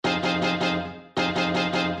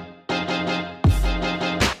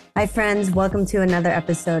Hi, friends. Welcome to another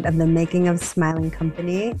episode of The Making of Smiling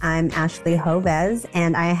Company. I'm Ashley Hovez,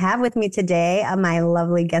 and I have with me today my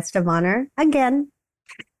lovely guest of honor again,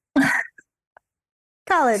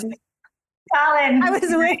 Colin. Colin. I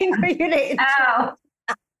was waiting for you to intro.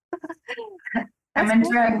 Oh, I'm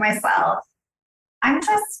enjoying myself. I'm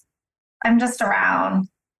just around.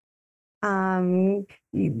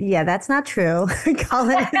 Yeah, that's not true.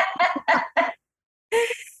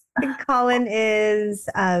 Colin is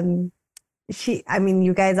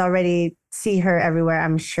you guys already see her everywhere,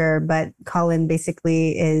 I'm sure, but Colin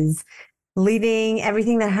basically is leading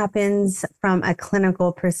everything that happens from a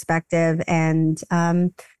clinical perspective. And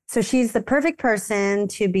so she's the perfect person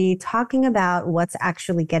to be talking about what's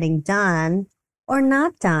actually getting done or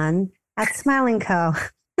not done at Smiling Co.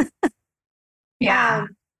 Yeah.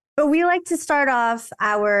 But we like to start off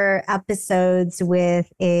our episodes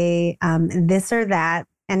with a this or that.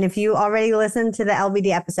 And if you already listened to the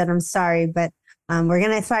LBD episode, I'm sorry, but we're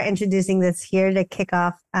going to start introducing this here to kick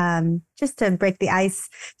off, just to break the ice.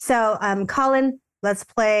 So, Colin, let's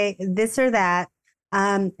play this or that.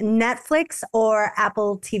 Netflix or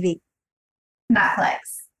Apple TV? Netflix.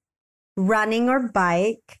 Running or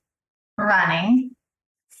bike? Running.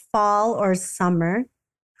 Fall or summer?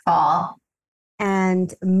 Fall.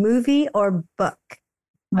 And movie or book?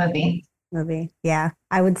 Movie. Movie. Yeah.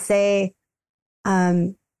 I would say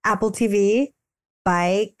Apple TV,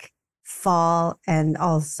 bike, fall, and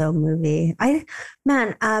also movie.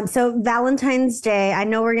 So Valentine's Day, I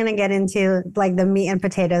know we're going to get into like the meat and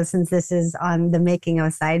potatoes since this is on the making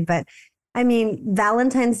of side, but I mean,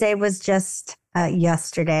 Valentine's Day was just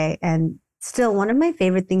yesterday, and still one of my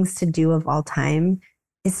favorite things to do of all time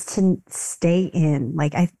is to stay in.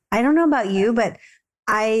 Like, I don't know about you, but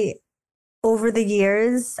over the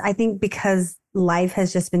years, I think because life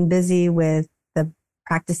has just been busy with the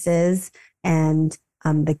practices and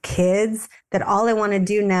the kids, that all I want to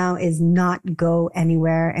do now is not go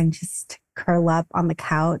anywhere and just curl up on the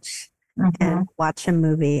couch and watch a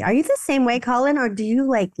movie. Are you the same way, Colin, or do you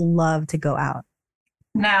like love to go out?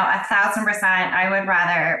 No, 1,000%. I would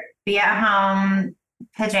rather be at home,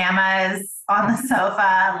 pajamas on the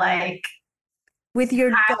sofa, like with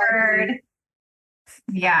your tired. dog.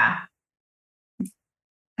 Yeah.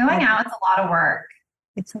 Going out is a lot of work.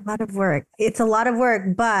 It's a lot of work. It's a lot of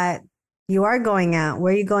work, but you are going out.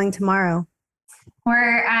 Where are you going tomorrow?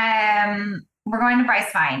 We're going to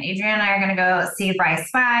Bryce Vine. Adrian and I are going to go see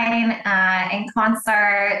Bryce Vine in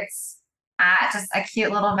concert at just a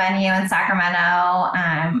cute little venue in Sacramento.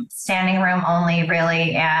 Standing room only,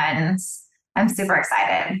 really, and I'm super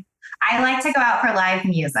excited. I like to go out for live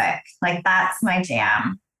music. Like, that's my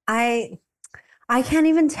jam. I can't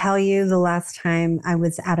even tell you the last time I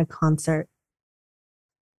was at a concert.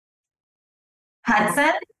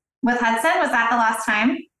 Hudson? With Hudson? Was that the last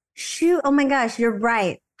time? Shoot. Oh my gosh, you're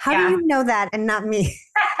right. How do you know that and not me?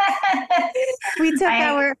 We took you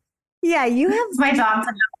have. It's my job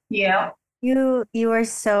to know you. You are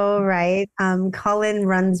so right. Colin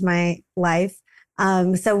runs my life.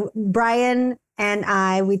 So Brian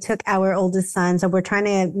and we took our oldest son. So we're trying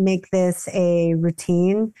to make this a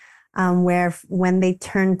routine. Where when they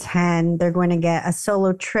turn 10, they're going to get a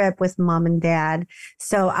solo trip with mom and dad.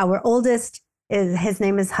 So our oldest his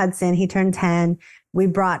name is Hudson. He turned 10. We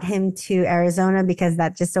brought him to Arizona because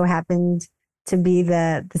that just so happened to be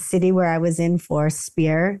the city where I was in for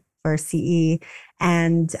Spear, for CE.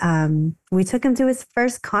 And we took him to his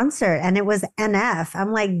first concert, and it was NF.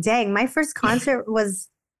 I'm like, dang, my first concert was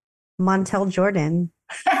Montel Jordan.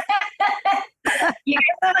 You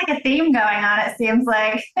guys have like a theme going on, it seems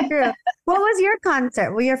like. True. What was your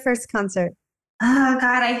concert? What was your first concert? Oh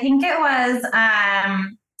God, I think it was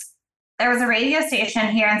there was a radio station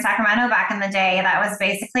here in Sacramento back in the day that was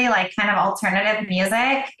basically like kind of alternative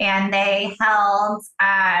music, and they held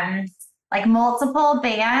like multiple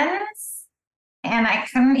bands, and I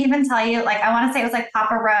couldn't even tell you, like, I want to say it was like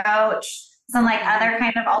Papa Roach, some like other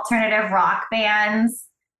kind of alternative rock bands.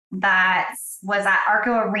 That was at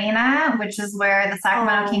Arco Arena, which is where the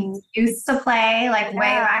Sacramento Kings used to play, like way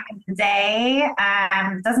back in the day.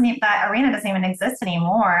 That arena doesn't even exist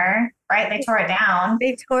anymore, right? They tore it down.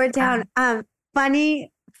 They tore it down.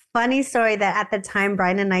 Funny story that at the time,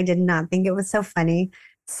 Brian and I did not think it was so funny.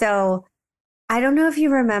 So I don't know if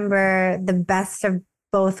you remember the Best of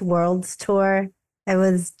Both Worlds tour. It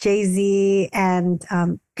was Jay-Z and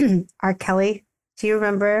R. Kelly. Do you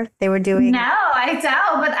remember they were doing? No, I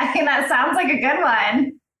don't, but I think that sounds like a good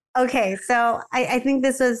one. Okay, so I think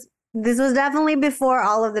this was definitely before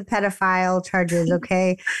all of the pedophile charges.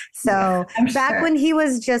 Okay, so back when he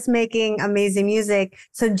was just making amazing music.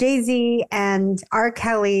 So Jay-Z and R.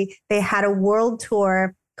 Kelly, they had a world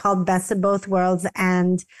tour called Best of Both Worlds.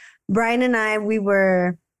 And Brian and I, we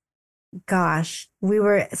were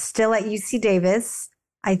still at UC Davis.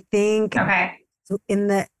 I think Okay. in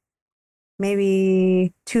the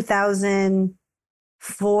maybe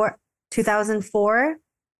 2004.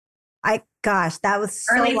 That was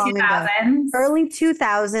so Early long ago. 2000s. Early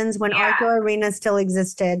 2000s when Yeah. Arco Arena still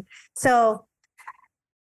existed. So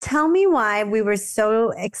tell me why we were so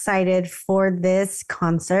excited for this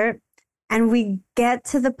concert. And we get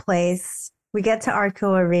to the place, we get to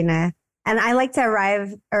Arco Arena, and I like to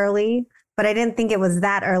arrive early, but I didn't think it was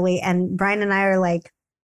that early. And Brian and I are like,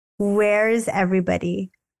 where's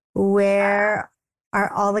everybody? Where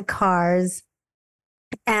are all the cars?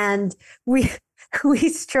 And we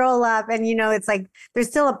stroll up, and it's like there's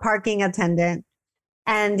still a parking attendant,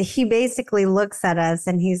 and he basically looks at us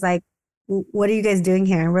and he's like, what are you guys doing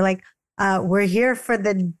here? And we're like, we're here for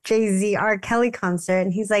the Jay-Z R. Kelly concert.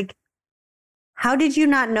 And he's like, how did you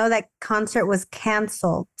not know that concert was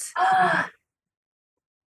canceled?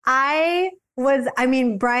 Brian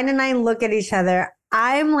and I look at each other.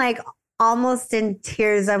 I'm like almost in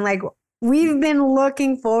tears. I'm like, we've been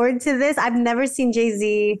looking forward to this. I've never seen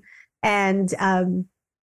Jay-Z. And I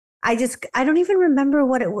don't even remember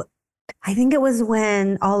what it was. I think it was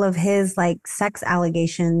when all of his like sex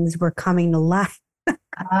allegations were coming to light.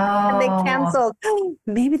 And they canceled.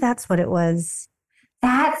 Maybe that's what it was.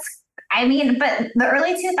 But the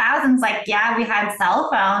early 2000s, like, yeah, we had cell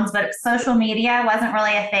phones, but social media wasn't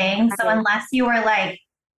really a thing. So unless you were like,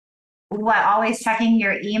 always checking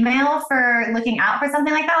your email for looking out for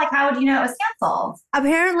something like that, like how would you know it was canceled?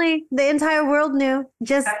 Apparently the entire world knew.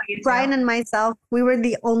 Just Brian and myself. We were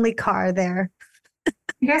the only car there.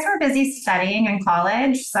 You guys were busy studying in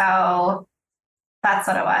college, so that's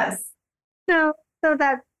what it was. No, so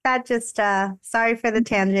that just sorry for the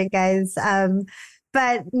tangent, guys.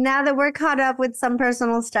 But now that we're caught up with some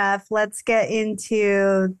personal stuff, let's get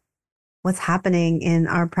into what's happening in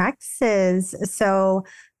our practices. So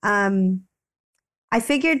I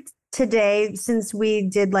figured today, since we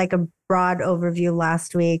did like a broad overview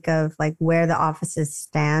last week of like where the offices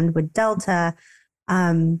stand with Delta,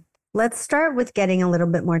 let's start with getting a little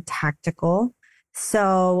bit more tactical.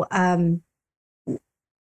 So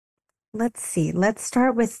let's see. Let's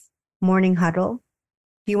start with morning huddle.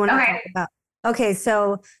 Do you want to talk about? Okay,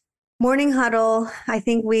 so morning huddle, I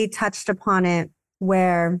think we touched upon it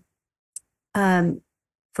where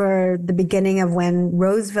for the beginning of when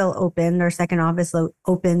Roseville opened, our second office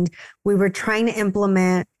opened, we were trying to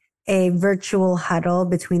implement a virtual huddle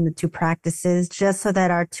between the two practices just so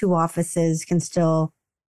that our two offices can still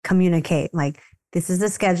communicate. Like, this is the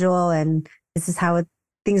schedule and this is how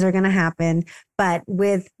things are going to happen. But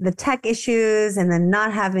with the tech issues and then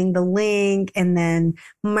not having the link and then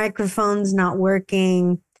microphones not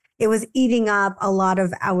working, it was eating up a lot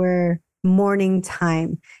of our morning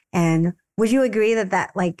time. And would you agree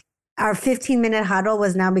that like our 15-minute huddle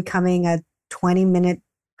was now becoming a 20-minute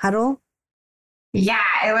huddle? Yeah,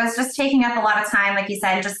 it was just taking up a lot of time, like you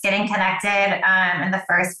said, just getting connected in the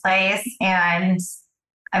first place. And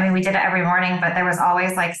I mean, we did it every morning, but there was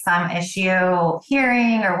always like some issue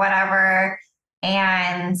hearing or whatever.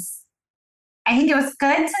 And I think it was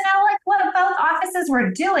good to know like what both offices were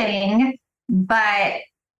doing, but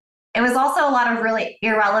it was also a lot of really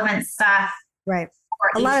irrelevant stuff. Right.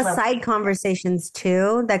 A lot of side conversations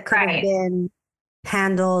too that could have been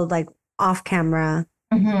handled like off camera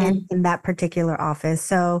in that particular office.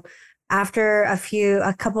 So after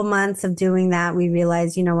a couple months of doing that, we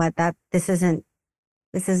realized, you know what, that this isn't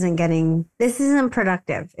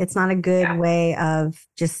productive. It's not a good way of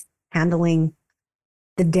just handling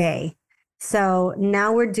the day. So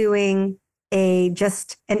now we're doing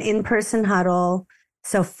just an in-person huddle.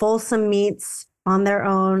 So Folsom meets on their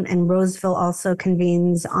own, and Roseville also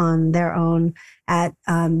convenes on their own at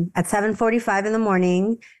 7:45 in the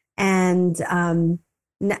morning. And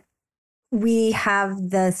we have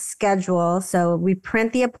the schedule. So we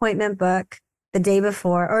print the appointment book the day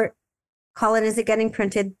before. Or Colin, is it getting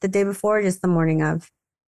printed the day before or just the morning of?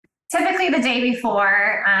 Typically the day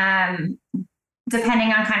before,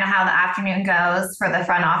 depending on kind of how the afternoon goes for the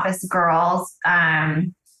front office girls.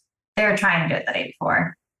 They're trying to do it the day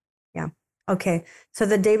before. Yeah. Okay. So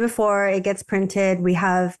the day before it gets printed, we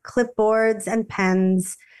have clipboards and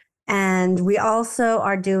pens, and we also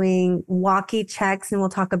are doing walkie checks, and we'll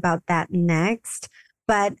talk about that next.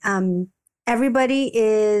 But everybody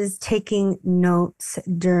is taking notes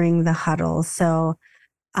during the huddle. So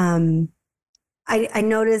I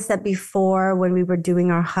noticed that before, when we were doing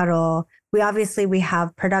our huddle, we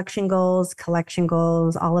have production goals, collection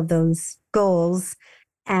goals, all of those goals.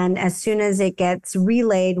 And as soon as it gets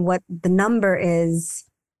relayed what the number is,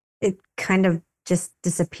 it kind of just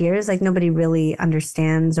disappears. Like nobody really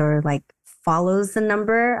understands or like follows the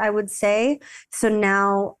number, I would say. So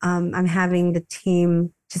now I'm having the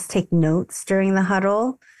team just take notes during the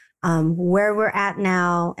huddle, where we're at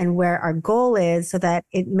now and where our goal is so that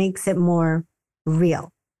it makes it more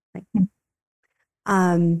real. Like,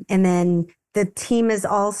 and then the team is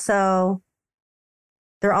also,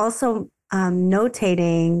 they're also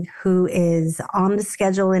notating who is on the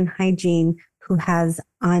schedule in hygiene, who has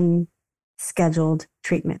unscheduled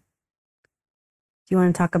treatment. Do you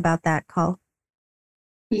want to talk about that, Call?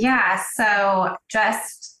 Yeah. So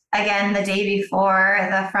just again, the day before,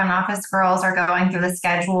 the front office girls are going through the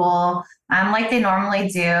schedule, like they normally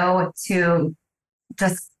do, to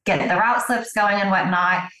just get the route slips going and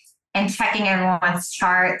whatnot, and checking everyone's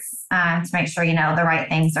charts to make sure, you know, the right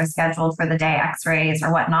things are scheduled for the day, x-rays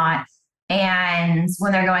or whatnot. And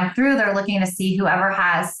when they're going through, they're looking to see whoever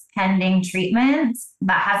has pending treatment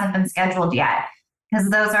that hasn't been scheduled yet, because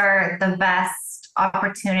those are the best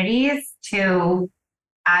opportunities to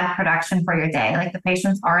add production for your day. Like the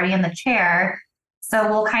patient's already in the chair. So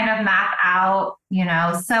we'll kind of map out, you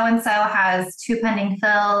know, so-and-so has 2 pending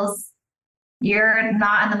fills. You're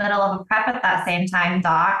not in the middle of a prep at that same time,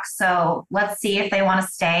 doc. So let's see if they want to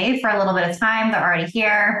stay for a little bit of time. They're already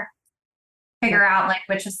here. Figure out like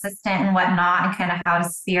which assistant and whatnot and kind of how to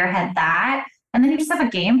spearhead that. And then you just have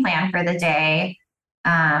a game plan for the day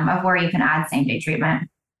of where you can add same day treatment.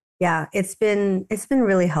 Yeah, it's been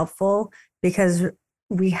really helpful because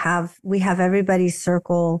we have everybody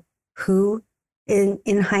circle who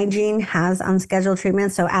in hygiene has unscheduled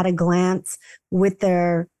treatment. So at a glance, with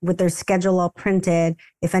their schedule all printed,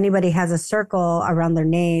 if anybody has a circle around their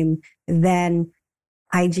name, then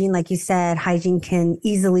hygiene, like you said, hygiene can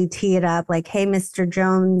easily tee it up like, hey, Mr.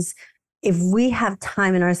 Jones, if we have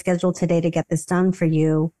time in our schedule today to get this done for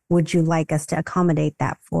you, would you like us to accommodate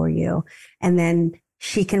that for you? And then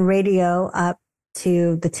she can radio up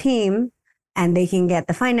to the team and they can get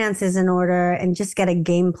the finances in order and just get a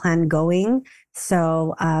game plan going.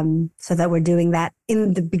 So, so that we're doing that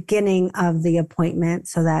in the beginning of the appointment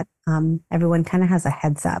so that everyone kind of has a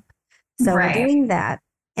heads up. So Right. we're doing that.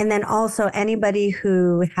 And then also anybody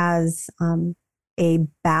who has a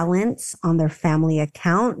balance on their family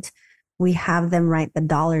account, we have them write the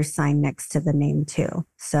 $ next to the name too.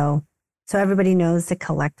 So everybody knows to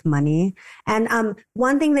collect money. And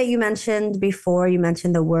one thing that you mentioned before, you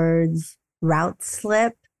mentioned the words route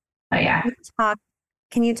slip. Oh yeah.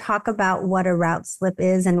 Can you talk about what a route slip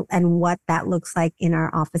is and what that looks like in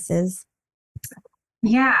our offices?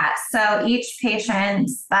 Yeah. So each patient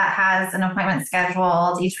that has an appointment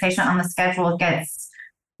scheduled, each patient on the schedule gets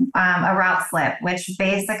a route slip, which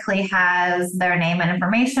basically has their name and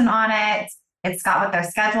information on it. It's got what they're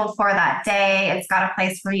scheduled for that day. It's got a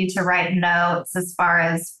place for you to write notes as far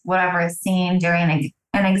as whatever is seen during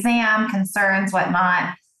an exam, concerns,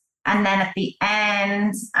 whatnot. And then at the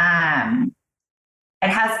end, it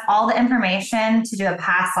has all the information to do a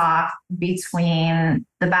pass off between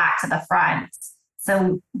the back to the front.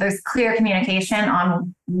 So there's clear communication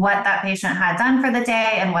on what that patient had done for the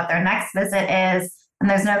day and what their next visit is. And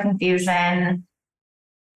there's no confusion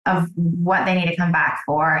of what they need to come back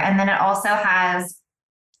for. And then it also has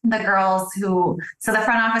the girls so the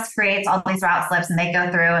front office creates all these route slips and they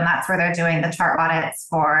go through and that's where they're doing the chart audits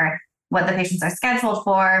for what the patients are scheduled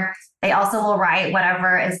for. They also will write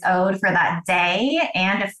whatever is owed for that day.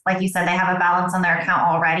 And if, like you said, they have a balance on their account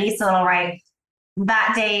already, so it'll write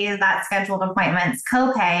that day, that scheduled appointment's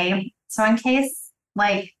copay. So in case,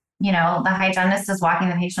 like, you know, the hygienist is walking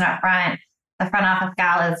the patient up front, the front office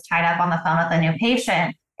gal is tied up on the phone with the new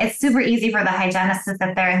patient, it's super easy for the hygienist to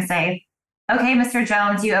sit there and say, okay, Mr.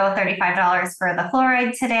 Jones, you owe $35 for the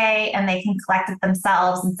fluoride today, and they can collect it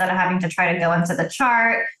themselves instead of having to try to go into the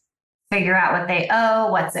chart, figure out what they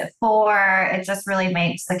owe, what's it for. It just really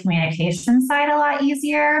makes the communication side a lot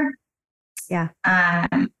easier. Yeah.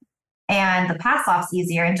 And the pass offs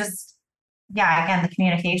easier. And just, yeah, again, the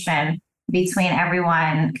communication between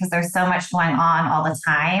everyone, because there's so much going on all the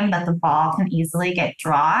time that the ball can easily get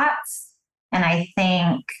dropped. And I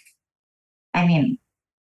think, I mean,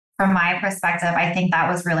 from my perspective, I think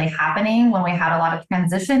that was really happening when we had a lot of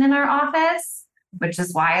transition in our office, which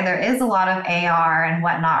is why there is a lot of AR and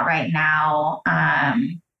whatnot right now,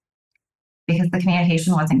 because the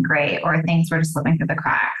communication wasn't great or things were just slipping through the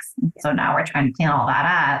cracks. So now we're trying to clean all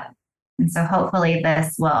that up. And so hopefully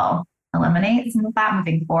this will eliminate some of that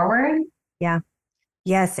moving forward. Yeah.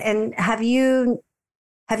 Yes. And have you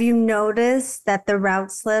noticed that the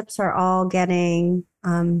route slips are all getting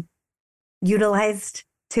utilized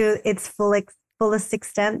to its fullest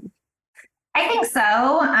extent? I think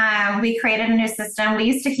so. We created a new system. We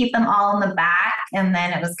used to keep them all in the back, and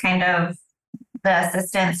then it was kind of the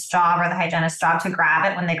assistant's job or the hygienist's job to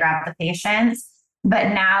grab it when they grab the patients. But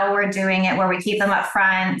now we're doing it where we keep them up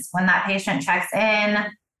front. When that patient checks in,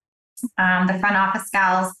 the front office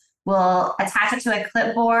gals will attach it to a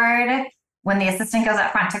clipboard. When the assistant goes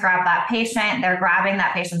up front to grab that patient, they're grabbing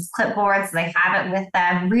that patient's clipboard. So they have it with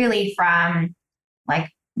them really from like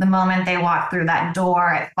the moment they walk through that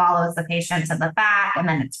door. It follows the patient to the back and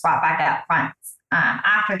then it's brought back up front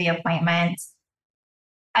after the appointment.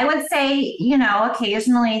 I would say,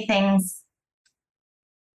 occasionally things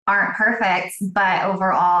aren't perfect, but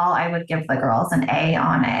overall, I would give the girls an A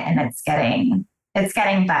on it, and it's getting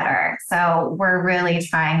better. So we're really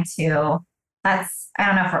trying to. I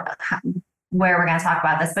don't know where we're going to talk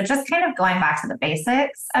about this, but just kind of going back to the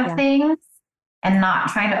basics of things and not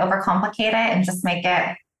trying to overcomplicate it and just make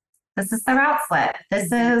it. This is the route slip.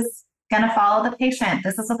 This is going to follow the patient.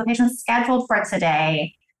 This is what the patient's scheduled for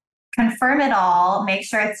today. Confirm it all, make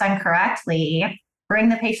sure it's done correctly, bring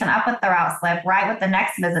the patient up with the route slip, write what the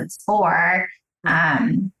next visit's for.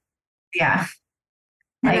 Yeah.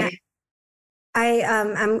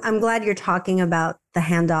 I'm glad you're talking about the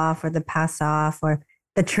handoff or the pass off or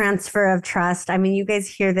the transfer of trust. I mean, you guys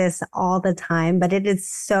hear this all the time, but it is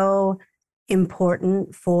so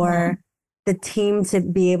important for the team to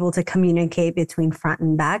be able to communicate between front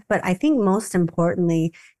and back. But I think most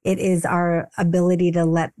importantly, it is our ability to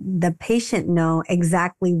let the patient know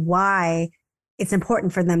exactly why it's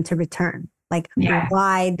important for them to return, like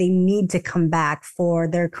why they need to come back for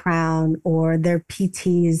their crown or their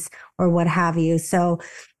PTs or what have you. So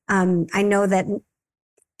I know that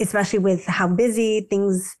especially with how busy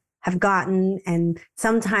things have gotten, and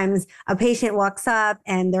sometimes a patient walks up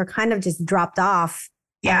and they're kind of just dropped off.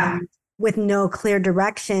 With no clear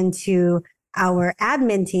direction to our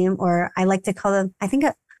admin team, or I like to call them, I think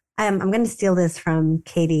I'm going to steal this from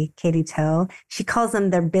Katie Toe. She calls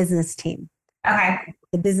them their business team. Okay.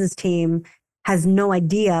 The business team has no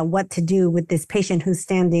idea what to do with this patient who's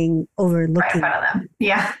standing overlooking. Right in front of them.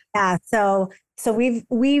 Yeah. Yeah. So we've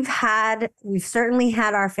certainly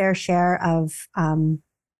had our fair share of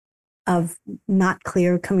not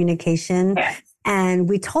clear communication. Yes. And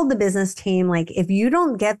we told the business team, like, if you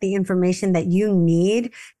don't get the information that you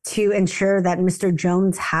need to ensure that Mr.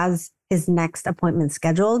 Jones has his next appointment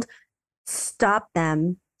scheduled, stop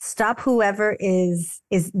them, stop whoever is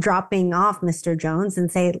dropping off Mr. Jones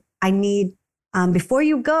and say, I need, before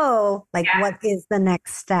you go, like, what is the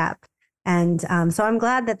next step? And so I'm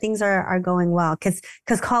glad that things are going well because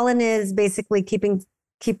Colin is basically keeping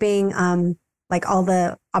like all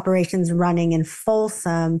the operations running in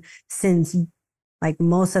Folsom since like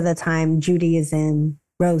most of the time Judy is in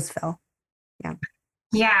Roseville. Yeah.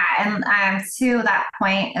 Yeah. And to that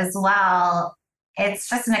point as well, it's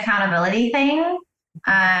just an accountability thing.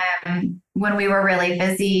 When we were really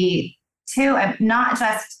busy too, not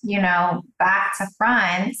just, back to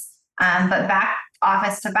front, but back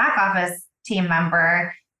office to back office team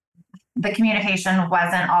member, the communication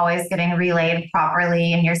wasn't always getting relayed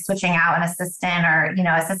properly, and you're switching out an assistant or,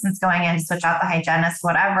 assistants going in to switch out the hygienist,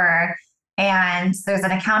 whatever. And there's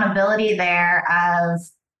an accountability there of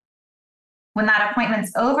when that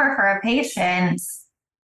appointment's over for a patient,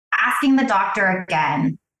 asking the doctor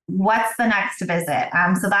again, what's the next visit?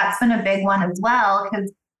 So that's been a big one as well,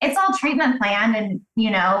 because it's all treatment planned and,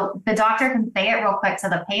 the doctor can say it real quick to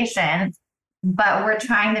the patient, but we're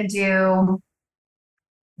trying to do,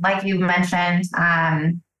 like you mentioned,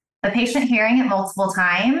 the patient hearing it multiple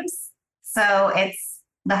times. So it's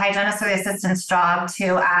the hygienist or the assistant's job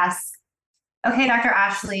to ask, okay, Dr.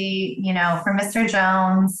 Ashley, for Mr.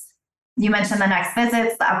 Jones, you mentioned the next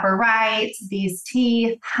visits, the upper right, these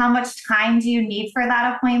teeth. How much time do you need for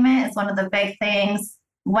that appointment is one of the big things.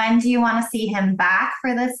 When do you want to see him back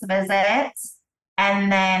for this visit?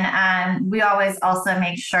 And then we always also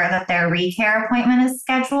make sure that their recare appointment is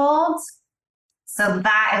scheduled. So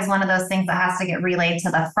that is one of those things that has to get relayed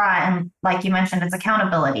to the front. And like you mentioned, it's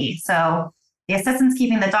accountability. So the assistant's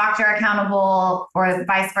keeping the doctor accountable, or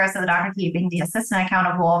vice versa, the doctor keeping the assistant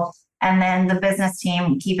accountable, and then the business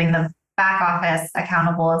team keeping the back office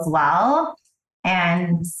accountable as well.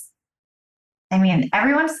 And I mean,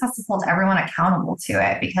 everyone just has to hold everyone accountable to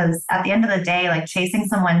it, because at the end of the day, like chasing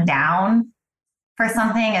someone down for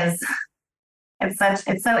something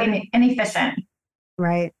it's so inefficient.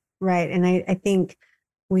 Right. And I think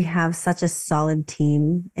we have such a solid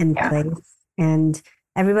team in place, and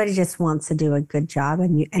everybody just wants to do a good job,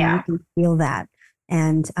 and you can feel that.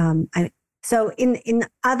 And so in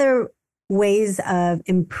other ways of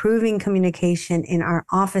improving communication in our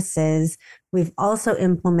offices, we've also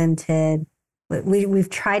implemented we've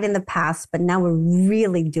tried in the past, but now we're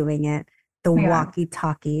really doing it. The Yeah. walkie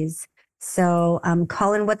talkies. So,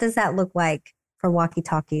 Colin, what does that look like for walkie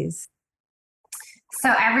talkies?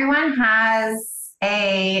 So everyone has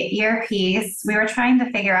a earpiece. We were trying to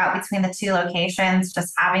figure out between the two locations,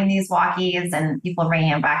 just having these walkies and people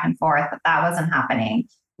bringing them back and forth, but that wasn't happening.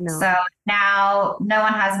 No. So now no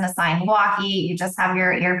one has an assigned walkie. You just have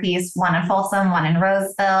your earpiece, one in Folsom, one in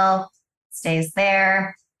Roseville, stays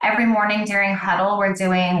there. Every morning during huddle, we're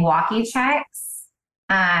doing walkie checks.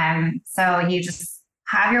 So you just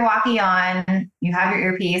have your walkie on, you have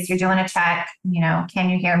your earpiece, you're doing a check, can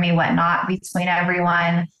you hear me, whatnot, between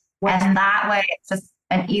everyone. And that way it's just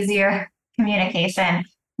an easier communication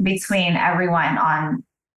between everyone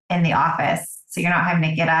in the office. So you're not having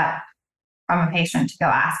to get up from a patient to go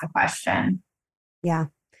ask a question. Yeah.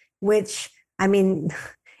 Which, I mean,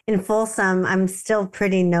 in Folsom, I'm still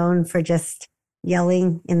pretty known for just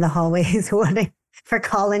yelling in the hallways for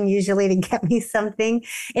Colin usually to get me something.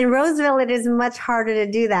 In Roseville, it is much harder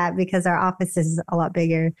to do that because our office is a lot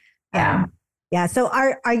bigger. Yeah. Yeah. So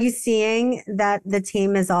are you seeing that the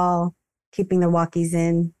team is all keeping the walkies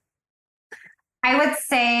in? I would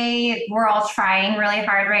say we're all trying really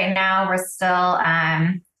hard right now. We're still,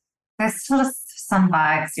 there's still just some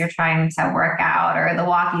bugs you're trying to work out, or the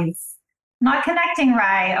walkie's not connecting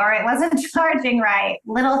right, or it wasn't charging right.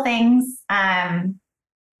 Little things.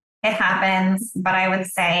 It happens, but I would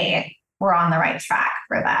say we're on the right track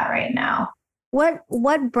for that right now.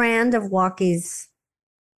 What brand of walkies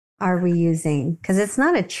are we using? Because it's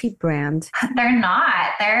not a cheap brand. They're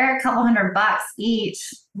not. They're a couple $100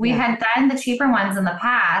 each. We had done the cheaper ones in the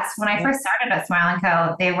past. When I first started at Smile &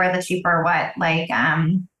 Co., they were the cheaper,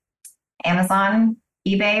 Amazon,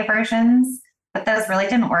 eBay versions. But those really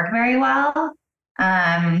didn't work very well.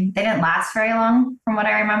 They didn't last very long from what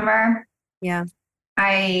I remember. Yeah.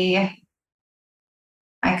 I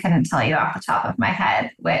couldn't tell you off the top of my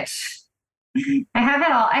head, which I have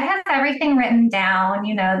it all. I have everything written down.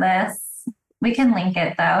 You know this. We can link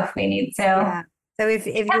it though if we need to. Yeah. So if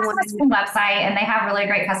you want to website, and they have really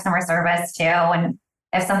great customer service too. And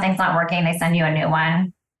if something's not working, they send you a new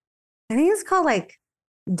one. I think it's called like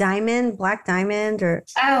Black Diamond, or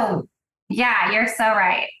oh yeah, you're so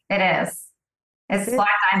right. It is. It's Black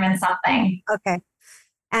Diamond something. Okay.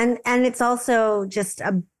 And it's also just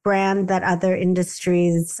a brand that other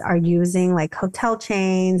industries are using, like hotel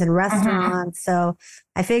chains and restaurants. So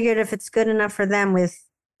I figured if it's good enough for them with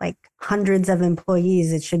like hundreds of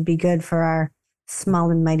employees, it should be good for our small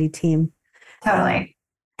and mighty team. Totally.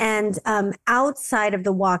 And outside of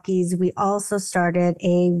the walkies, we also started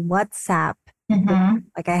a WhatsApp.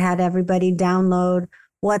 Like I had everybody download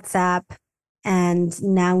WhatsApp, and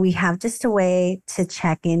now we have just a way to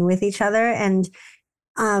check in with each other. And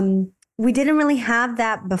we didn't really have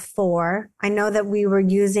that before. I know that we were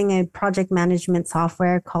using a project management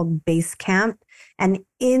software called Basecamp. And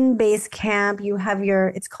in Basecamp, you have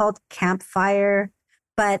it's called Campfire.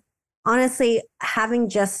 But honestly, having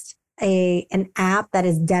just an app that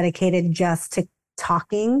is dedicated just to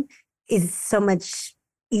talking is so much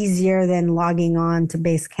easier than logging on to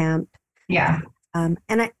Basecamp. Yeah. And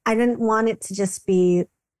I didn't want it to just be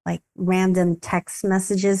like random text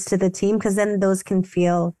messages to the team, because then those can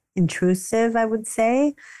feel intrusive, I would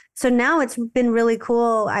say. So now it's been really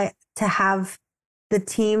cool to have the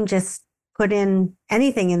team just put in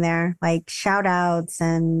anything in there, like shout outs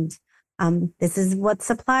and this is what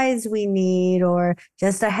supplies we need, or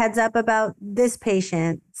just a heads up about this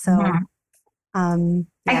patient. So I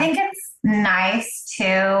think it's nice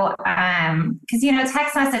too, because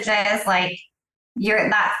text messages, like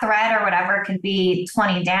that thread or whatever, could be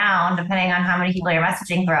 20 down depending on how many people you're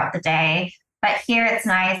messaging throughout the day. But here it's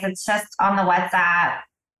nice. It's just on the WhatsApp.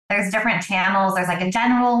 There's different channels. There's like a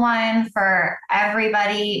general one for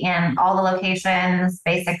everybody in all the locations,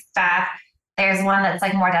 basic stuff. There's one that's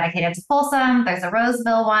like more dedicated to Folsom. There's a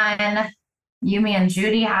Roseville one. Yumi and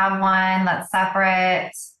Judy have one that's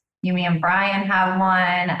separate. Yumi and Brian have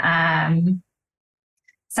one.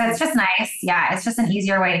 So it's just nice. Yeah, it's just an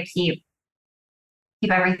easier way to keep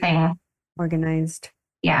everything organized.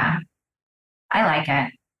 Yeah, I like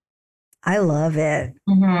it. I love it.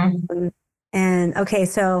 And okay,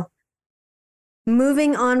 so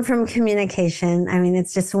moving on from communication, I mean,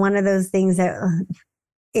 it's just one of those things that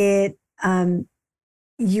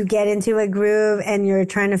you get into a groove and you're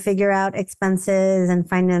trying to figure out expenses and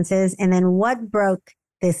finances. And then what broke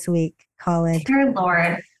this week, Colin? Dear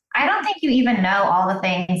Lord, I don't think you even know all the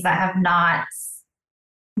things that have not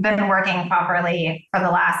been working properly for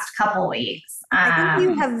the last couple weeks. I think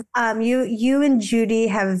you have, you and Judy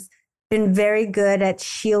have been very good at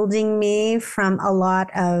shielding me from a lot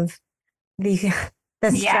of the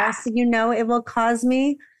the Yeah. stress it will cause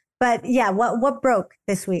me. But yeah, what broke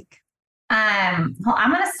this week? Well,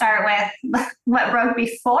 I'm going to start with what broke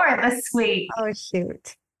before this week. Oh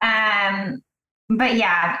shoot. Um, but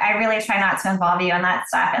yeah, I really try not to involve you in that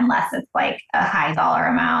stuff unless it's like a high dollar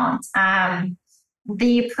amount.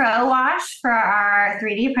 The Pro Wash for our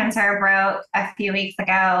 3D printer broke a few weeks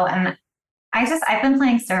ago, and I've been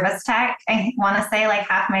playing service tech. I want to say like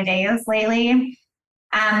half my days lately.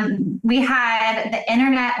 We had the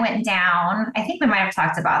internet went down. I think we might have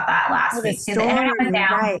talked about that last Oh, the week too. The internet went storm,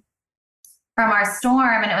 down right. from our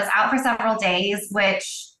storm, and it was out for several days,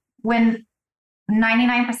 which when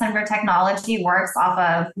 99% of your technology works off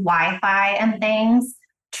of Wi-Fi and things,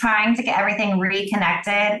 trying to get everything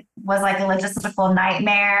reconnected was like a logistical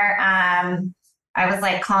nightmare. I was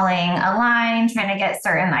like calling a line, trying to get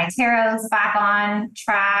certain iteros back on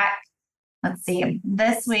track. Let's see,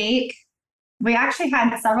 this week, we actually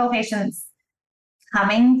had several patients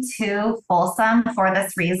coming to Folsom for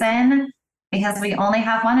this reason because we only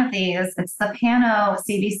have one of these. It's the Pano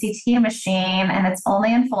CBCT machine, and it's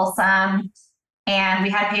only in Folsom. And we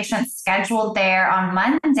had patients scheduled there on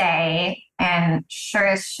Monday, and sure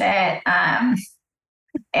as shit,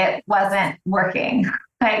 it wasn't working.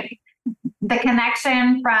 Like the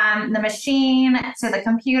connection from the machine to the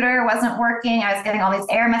computer wasn't working. I was getting all these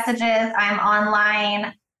error messages. I'm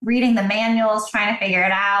online reading the manuals, trying to figure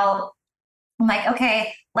it out. I'm like,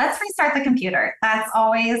 okay, let's restart the computer. That's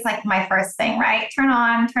always like my first thing, right? Turn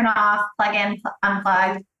on, turn off, plug in,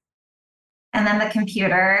 unplug. And then the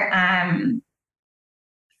computer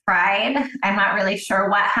fried. I'm not really sure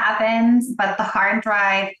what happened, but the hard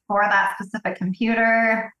drive for that specific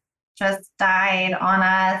computer just died on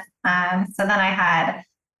us. So then I had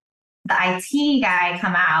the IT guy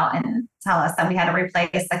come out and tell us that we had to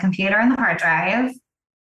replace the computer and the hard drive,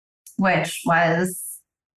 which was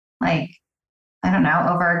like, I don't know,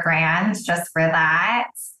 over $1,000 just for that.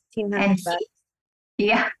 And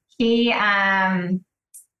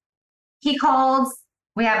he called.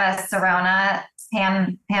 We have a Sirona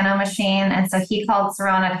Pano machine, and so he called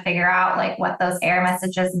Sirona to figure out like what those error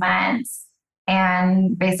messages meant.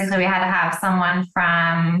 And basically, we had to have someone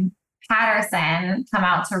from Patterson come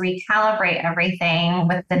out to recalibrate everything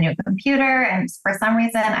with the new computer. And for some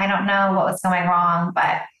reason, I don't know what was going wrong,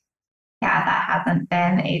 but yeah, that hasn't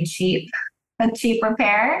been a cheap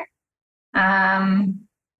repair. The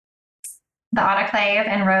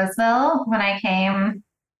autoclave in Roseville, when I came,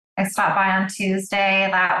 I stopped by on Tuesday.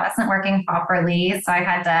 That wasn't working properly, so I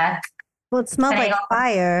had to. Well, it smelled like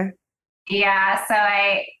fire. Yeah, so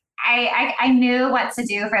I knew what to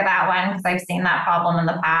do for that one because I've seen that problem in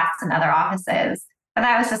the past in other offices. But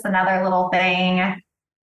that was just another little thing.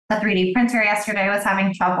 The 3D printer yesterday was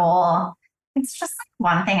having trouble. It's just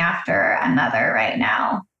one thing after another right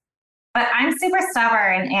now. But I'm super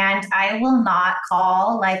stubborn, and I will not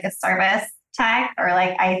call like a service tech or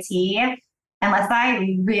like IT unless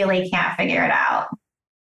I really can't figure it out.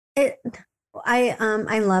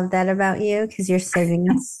 I love that about you because you're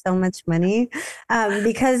saving us so much money.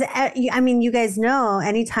 Because I mean, you guys know,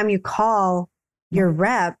 anytime you call your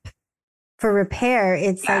rep for repair,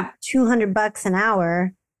 it's like $200 an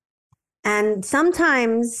hour. And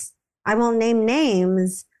sometimes, I won't name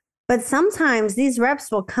names, but sometimes these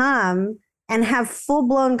reps will come and have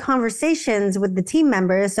full-blown conversations with the team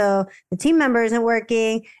members. So the team member isn't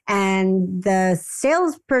working and the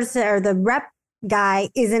salesperson or the rep guy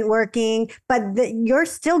isn't working, but you're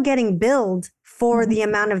still getting billed for the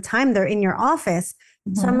amount of time they're in your office.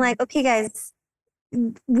 So I'm like, okay, guys,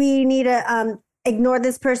 we need to ignore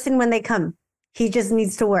this person when they come. He just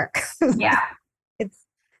needs to work. Yeah.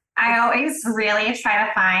 I always really try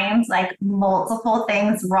to find like multiple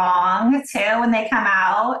things wrong too when they come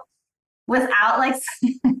out without like,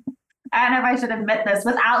 I don't know if I should admit this,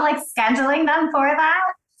 without like scheduling them for that.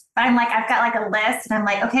 But I'm like, I've got like a list and I'm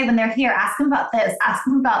like, okay, when they're here, ask them about this, ask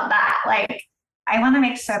them about that. Like, I want to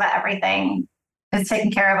make sure that everything is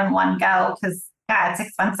taken care of in one go because, yeah, it's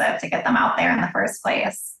expensive to get them out there in the first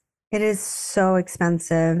place. It is so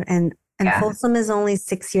expensive. And Folsom is only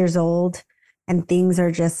 6 years old and things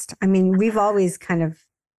are just, I mean, we've always kind of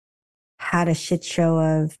had a shit show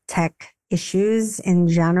of tech issues in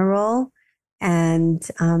general. And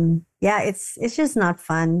yeah, it's just not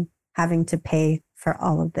fun having to pay for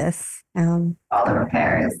all of this. All the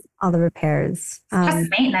repairs. Just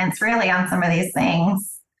maintenance really on some of these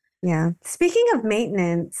things. Yeah. Speaking of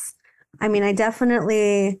maintenance, I mean,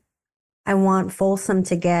 I want Folsom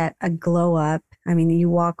to get a glow up. I mean,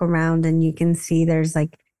 you walk around and you can see there's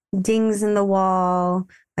like dings in the wall,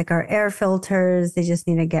 like our air filters, they just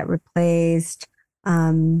need to get replaced.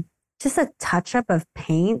 Just a touch up of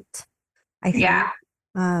paint I think. Yeah.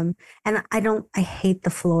 And I hate the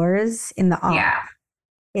floors in the office. Yeah.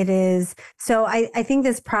 It is. So I think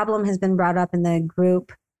this problem has been brought up in the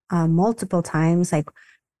group multiple times. Like,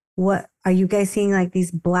 what are you guys seeing? Like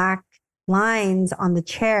these black lines on the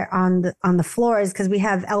chair on the floors? Because we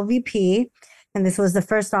have LVP, and this was the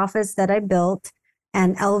first office that I built.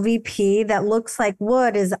 And LVP that looks like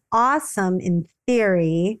wood is awesome in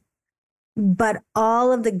theory, but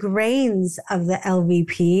all of the grains of the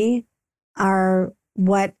LVP are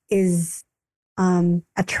what is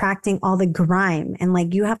attracting all the grime. And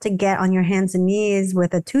like you have to get on your hands and knees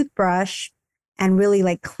with a toothbrush and really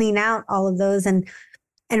like clean out all of those. And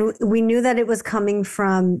we knew that it was coming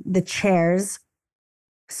from the chairs.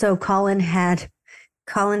 So Colin had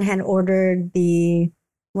ordered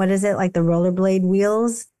what is it, like the rollerblade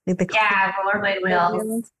wheels? Like the rollerblade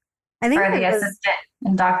wheels I think for the assistant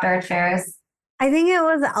and doctor chairs. I think it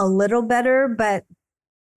was a little better, but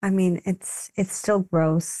I mean, it's still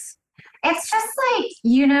gross. It's just like,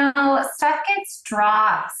 stuff gets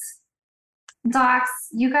dropped. Docs,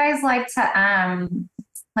 you guys like to,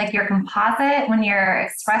 like your composite, when you're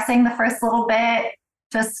expressing the first little bit,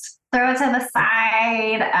 just throw it to the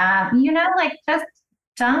side. Like just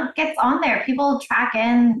junk gets on there. People track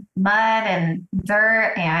in mud and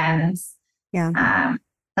dirt, and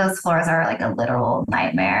those floors are like a literal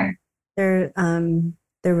nightmare. They're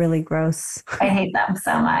really gross. I hate them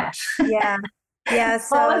so much. Yeah. Yeah.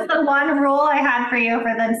 So what was the one rule I had for you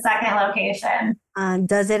for the second location?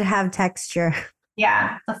 Does it have texture?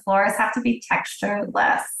 Yeah, the floors have to be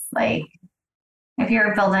textureless. Like if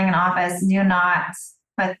you're building an office, do not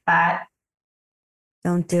put that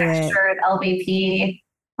Don't do textured LVP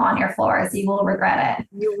on your floors. You will regret it.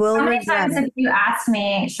 You will. How many times have you asked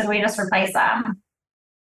me, should we just replace them?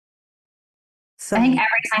 So I think every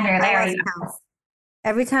time you're there,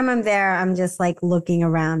 every time I'm there, I'm just like looking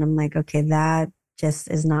around. I'm like, okay, that just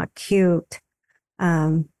is not cute.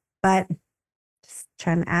 But just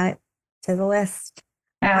trying to add it to the list.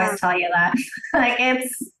 I always tell you that. Like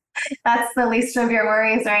that's the least of your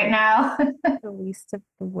worries right now. The least of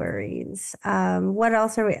the worries. What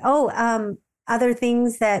else are we? Other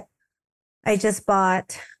things that I just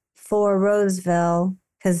bought for Roseville,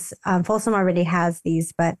 because Folsom already has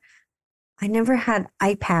these, but I never had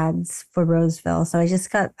iPads for Roseville. So I just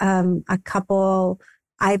got a couple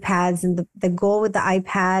iPads. And the goal with the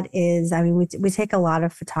iPad is, I mean, we take a lot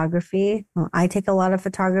of photography. Well, I take a lot of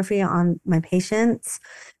photography on my patients,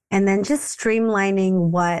 and then just streamlining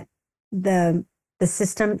what the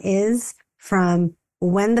system is from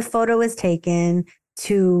when the photo is taken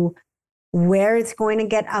to where it's going to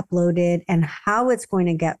get uploaded and how it's going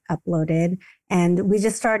to get uploaded. And we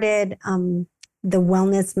just started the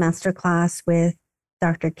wellness masterclass with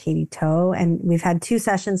Dr. Katie Toe, and we've had 2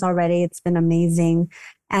 sessions already. It's been amazing.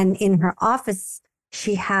 And in her office,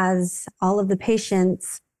 she has all of the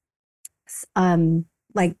patients,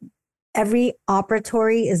 like every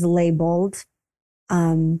operatory is labeled.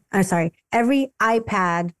 Every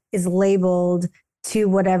iPad is labeled to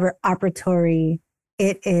whatever operatory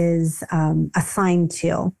it is assigned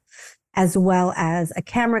to, as well as a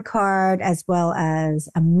camera card, as well as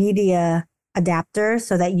a media adapter,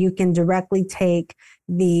 so that you can directly take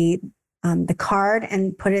the card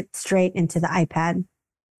and put it straight into the iPad.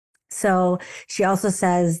 So she also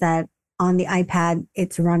says that on the iPad,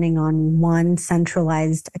 it's running on one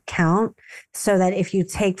centralized account, so that if you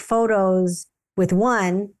take photos with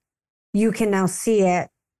one, you can now see it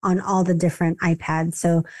on all the different iPads.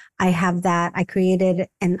 So I have that. I created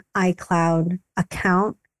an iCloud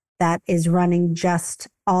account that is running just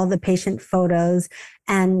all the patient photos.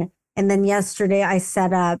 And then yesterday I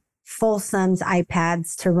set up Folsom's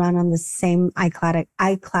iPads to run on the same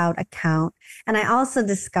iCloud account. And I also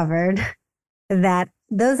discovered that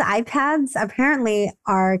those iPads apparently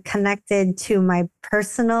are connected to my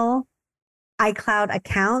personal iCloud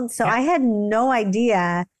account. So I had no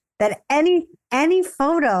idea that any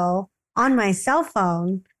photo on my cell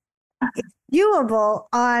phone is viewable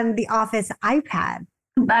on the office iPad.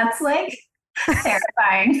 That's like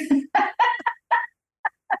terrifying.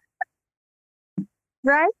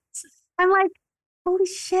 Right? I'm like, holy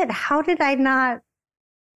shit, how did I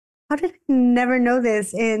never know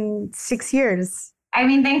this in 6 years? I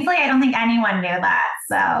mean, thankfully, I don't think anyone knew that.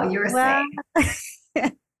 So you were saying.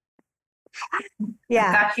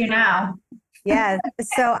 Yeah. Got you now. Yeah.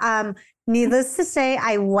 So, needless to say,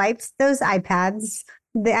 I wiped those iPads.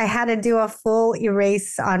 I had to do a full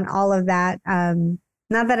erase on all of that.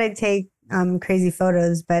 Not that I take crazy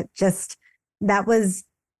photos, but just that was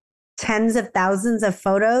tens of thousands of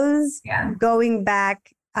photos going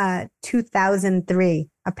back 2003,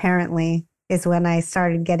 apparently, is when I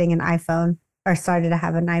started getting an iPhone or started to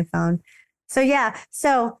have an iPhone. So yeah.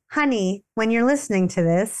 So honey, when you're listening to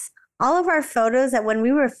this, all of our photos that when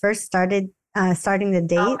we were first starting the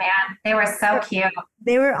date. Oh man, they were so cute.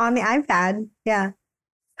 They were on the iPad. Yeah.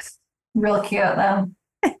 Real cute though.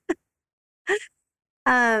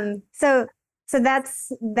 So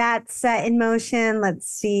that's set in motion. Let's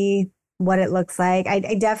see what it looks like.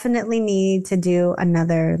 I definitely need to do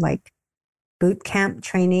another like boot camp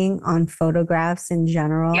training on photographs in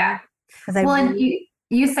general. Yeah. And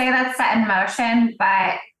you say that's set in motion,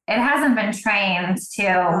 but it hasn't been trained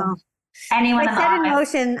to anyone in the set in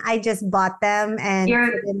office. motion. I just bought them and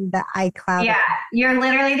put in the iCloud. Yeah, you're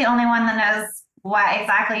literally the only one that knows what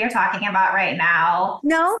exactly you're talking about right now.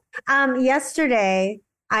 No, yesterday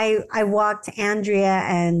I walked Andrea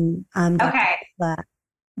and okay.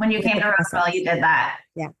 When you came to Roseville, you did that.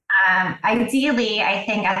 Yeah. Ideally, I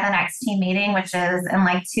think at the next team meeting, which is in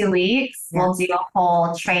like 2 weeks, we'll do a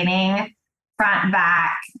whole training front,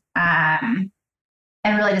 back, and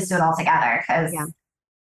really just do it all together because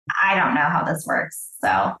I don't know how this works.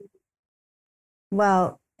 So,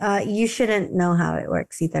 well, you shouldn't know how it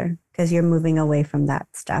works either because you're moving away from that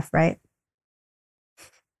stuff, right?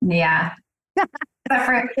 Yeah.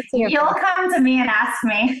 You'll come to me and ask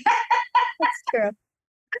me. That's true.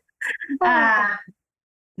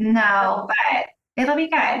 No, but it'll be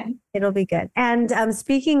good. It'll be good. And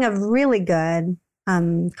speaking of really good,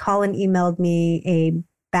 Colin emailed me a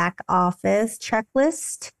back office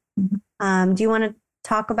checklist. Mm-hmm. Do you want to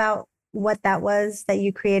talk about what that was that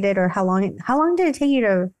you created, or how long did it take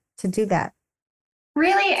you to do that?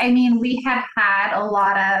 Really, I mean, we have had a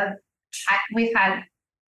lot of we've had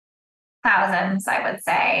thousands, I would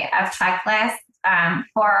say, of checklists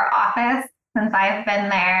for our office since I've been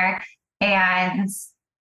there. And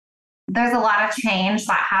there's a lot of change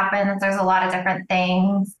that happens. There's a lot of different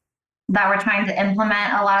things that we're trying to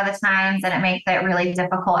implement a lot of the times, and it makes it really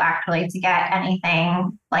difficult actually to get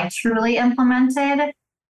anything like truly implemented.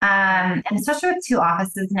 And especially with 2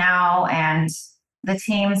 offices now and the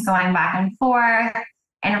teams going back and forth.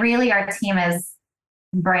 And really our team is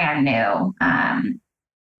brand new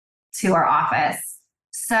to our office.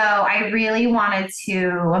 So I really wanted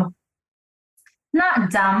to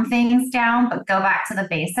not dumb things down, but go back to the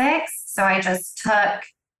basics. So I just took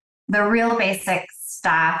the real basic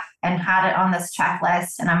stuff and had it on this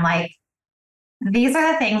checklist. And I'm like, these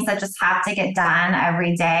are the things that just have to get done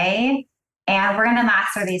every day. And we're going to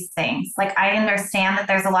master these things. Like, I understand that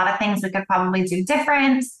there's a lot of things we could probably do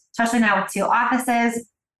different, especially now with 2 offices.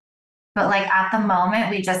 But like at the moment,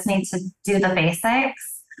 we just need to do the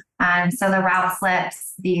basics. So the route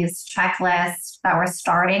slips, these checklists that we're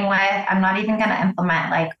starting with, I'm not even going to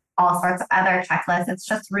implement like all sorts of other checklists. It's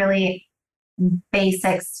just really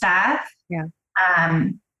basic stuff. Yeah.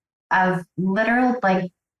 Of literal,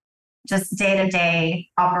 like just day-to-day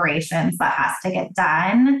operations that has to get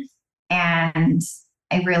done. And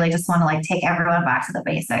I really just want to like take everyone back to the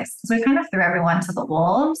basics. So we kind of threw everyone to the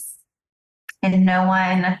wolves and no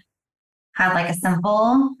one had like a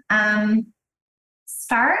simple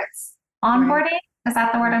start onboarding. Right. Is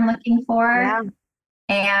that the word I'm looking for? Yeah.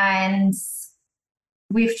 And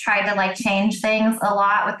we've tried to like change things a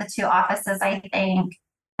lot with the 2 offices, I think.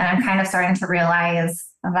 And I'm kind of starting to realize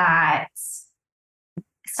that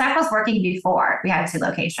stuff was working before we had 2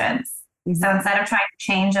 locations. Mm-hmm. So instead of trying to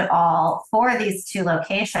change it all for these 2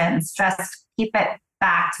 locations, just keep it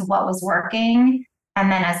back to what was working.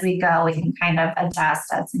 And then as we go, we can kind of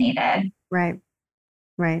adjust as needed. Right.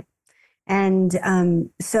 Right. And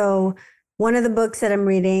so one of the books that I'm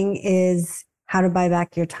reading is How to Buy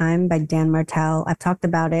Back Your Time by Dan Martell. I've talked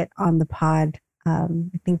about it on the pod, I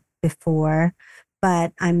think before,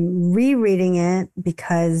 but I'm rereading it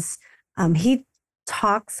because he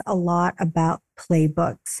talks a lot about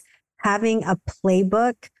playbooks, having a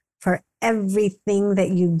playbook for everything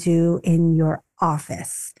that you do in your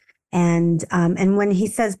office. And when he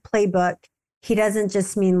says playbook, he doesn't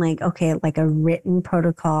just mean like, okay, like a written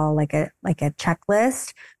protocol, like a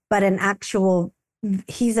checklist, but an actual,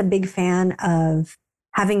 he's a big fan of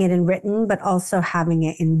having it in written, but also having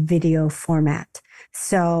it in video format.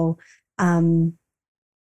 So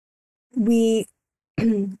we,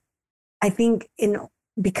 I think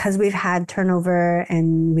because we've had turnover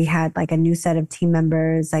and we had like a new set of team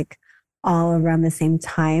members, like all around the same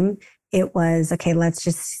time, it was, okay, let's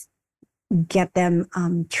just get them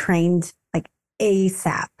trained like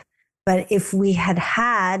ASAP. But if we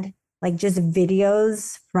had like just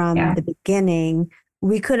videos from the beginning,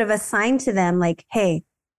 we could have assigned to them like, hey,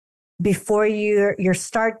 before your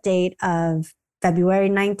start date of February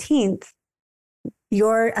 19th,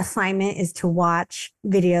 your assignment is to watch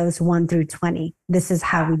videos 1 through 20. This is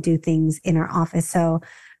how we do things in our office. So,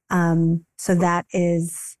 so that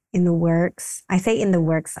is in the works. I say in the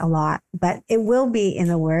works a lot, but it will be in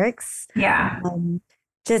the works. Yeah.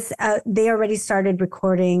 They already started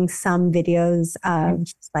recording some videos of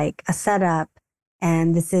just like a setup.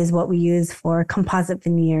 And this is what we use for composite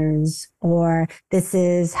veneers, or this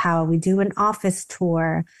is how we do an office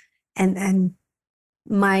tour. And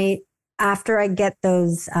after I get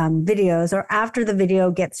those videos, or after the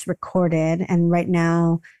video gets recorded, and right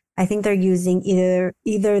now I think they're using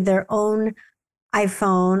either their own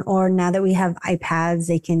iPhone, or now that we have iPads,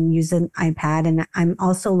 they can use an iPad. And I'm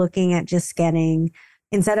also looking at just getting,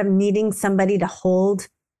 instead of needing somebody to hold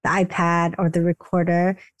the iPad or the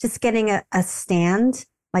recorder, just getting a stand,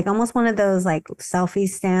 like almost one of those like selfie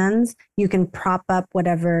stands. You can prop up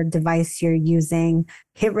whatever device you're using,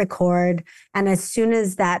 hit record. And as soon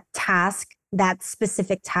as that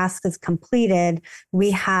specific task is completed, we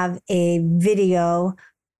have a video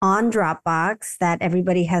on Dropbox that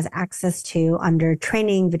everybody has access to under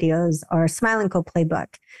training videos or Smile & Co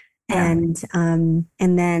playbook. Yeah. And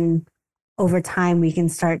then over time, we can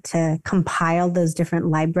start to compile those different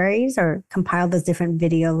libraries, or compile those different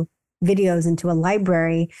videos into a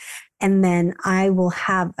library. And then I will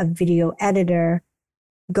have a video editor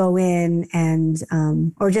go in and,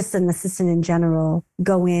 or just an assistant in general,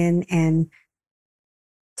 go in and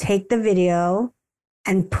take the video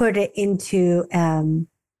and put it into,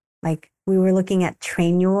 like we were looking at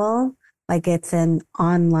Trainual, like it's an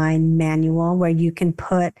online manual where you can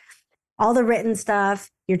put all the written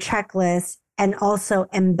stuff, your checklist, and also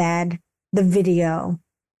embed the video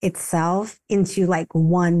itself into like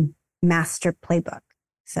one master playbook.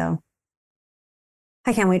 So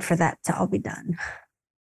I can't wait for that to all be done.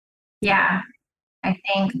 Yeah, I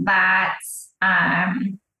think that,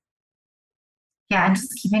 and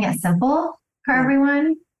just keeping it simple for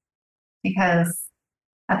everyone, because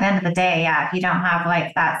at the end of the day, if you don't have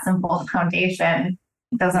like that simple foundation,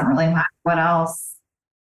 it doesn't really matter what else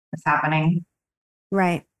is happening.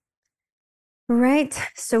 Right.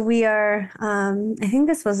 So we are, I think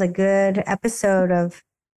this was a good episode of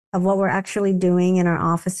what we're actually doing in our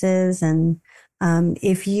offices. And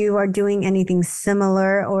if you are doing anything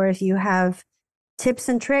similar, or if you have tips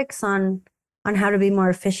and tricks on how to be more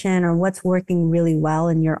efficient, or what's working really well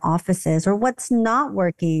in your offices, or what's not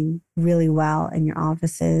working really well in your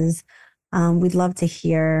offices, we'd love to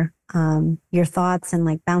hear your thoughts and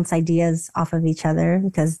like bounce ideas off of each other,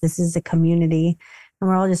 because this is a community and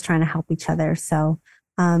we're all just trying to help each other. So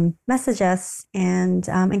message us and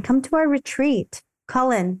come to our retreat.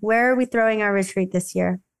 Cullen, where are we throwing our retreat this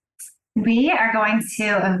year? We are going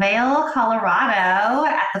to Vail, Colorado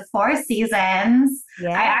at the Four Seasons.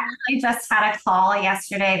 Yeah. I actually just had a call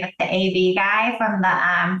yesterday with the AV guy from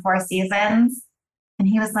the Four Seasons. And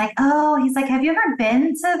he was like, have you ever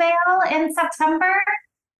been to Vail in September?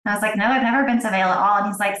 And I was like, no, I've never been to Vail at all. And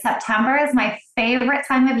he's like, September is my favorite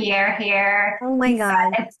time of year here. Oh my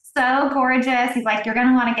God. It's so gorgeous. He's like, you're going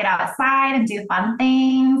to want to get outside and do fun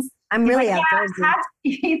things. I'm really outdoorsy.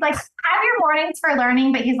 He's like, have your mornings for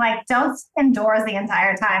learning, but he's like, don't sit indoors the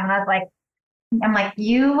entire time. And I was like,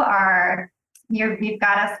 you've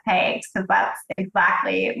got us pegged, because that's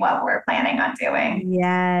exactly what we're planning on doing.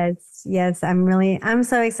 Yes. I'm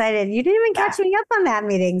so excited. You didn't even catch me up on that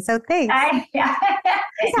meeting. So thanks.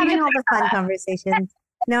 Just having all the fun conversations.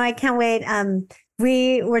 No, I can't wait.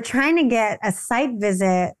 We were trying to get a site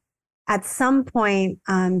visit at some point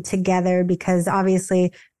together, because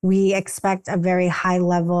obviously we expect a very high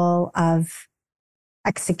level of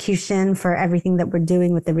execution for everything that we're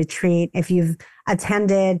doing with the retreat. If you've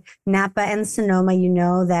attended Napa and Sonoma, you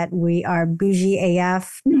know that we are bougie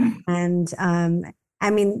AF. And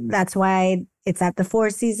that's why it's at the Four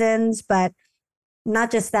Seasons. But not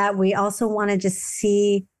just that, we also want to just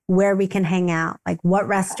see where we can hang out, like what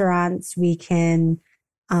restaurants we can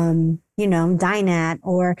dine at,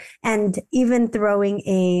 and even throwing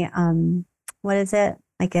a what is it,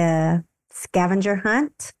 like a scavenger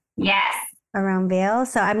hunt around Vail.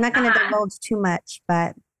 So I'm not going to divulge too much,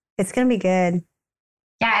 but it's going to be good.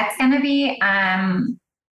 Yeah, it's going to be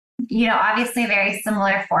obviously a very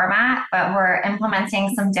similar format, but we're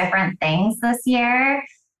implementing some different things this year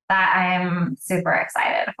that I'm super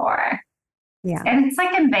excited for. Yeah, and it's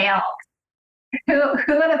like in Vail. Who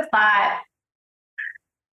would have thought?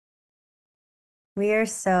 We are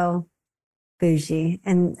so bougie,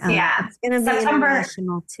 and it's going to be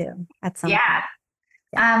international too at some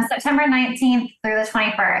point. September 19th through the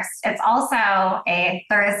 21st. It's also a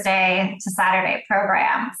Thursday to Saturday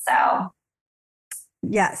program. So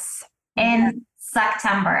yes, in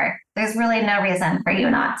September. There's really no reason for you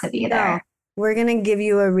not to be there. No, we're going to give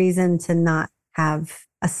you a reason to not have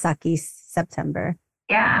a sucky September.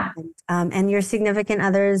 Yeah. And your significant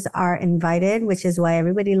others are invited, which is why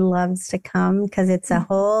everybody loves to come, because it's a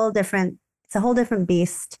whole different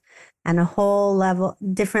beast and a whole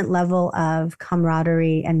different level of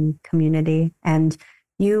camaraderie and community. And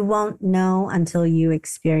you won't know until you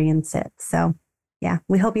experience it. So yeah,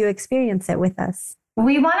 we hope you experience it with us.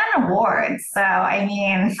 We won an award. So, I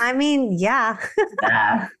mean, yeah.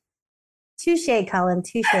 Yeah. Touche, Colin,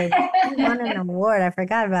 touche. You won an award. I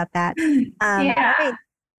forgot about that. Yeah. Right.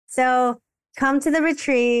 So come to the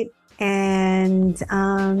retreat and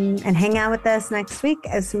hang out with us next week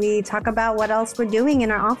as we talk about what else we're doing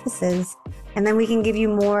in our offices. And then we can give you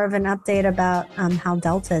more of an update about how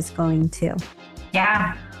Delta is going too.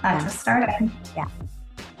 Yeah, that just started. Yeah.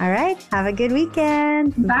 All right. Have a good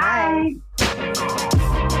weekend. Bye.